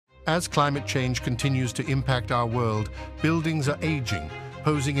As climate change continues to impact our world, buildings are aging,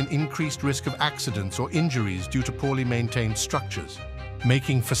 posing an increased risk of accidents or injuries due to poorly maintained structures,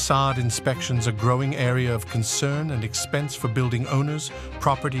 making facade inspections a growing area of concern and expense for building owners,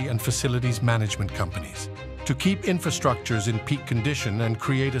 property and facilities management companies. To keep infrastructures in peak condition and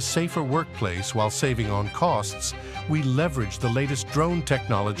create a safer workplace while saving on costs, we leverage the latest drone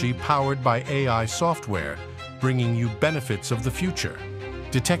technology powered by AI software, bringing you benefits of the future.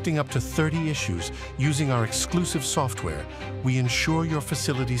 Detecting up to 30 issues using our exclusive software, we ensure your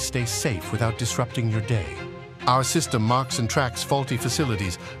facilities stay safe without disrupting your day. Our system marks and tracks faulty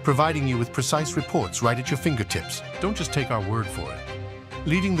facilities, providing you with precise reports right at your fingertips. Don't just take our word for it.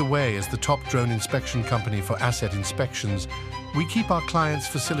 Leading the way as the top drone inspection company for asset inspections, we keep our clients'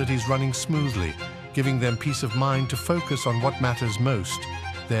 facilities running smoothly, giving them peace of mind to focus on what matters most,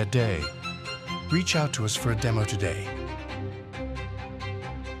 their day. Reach out to us for a demo today.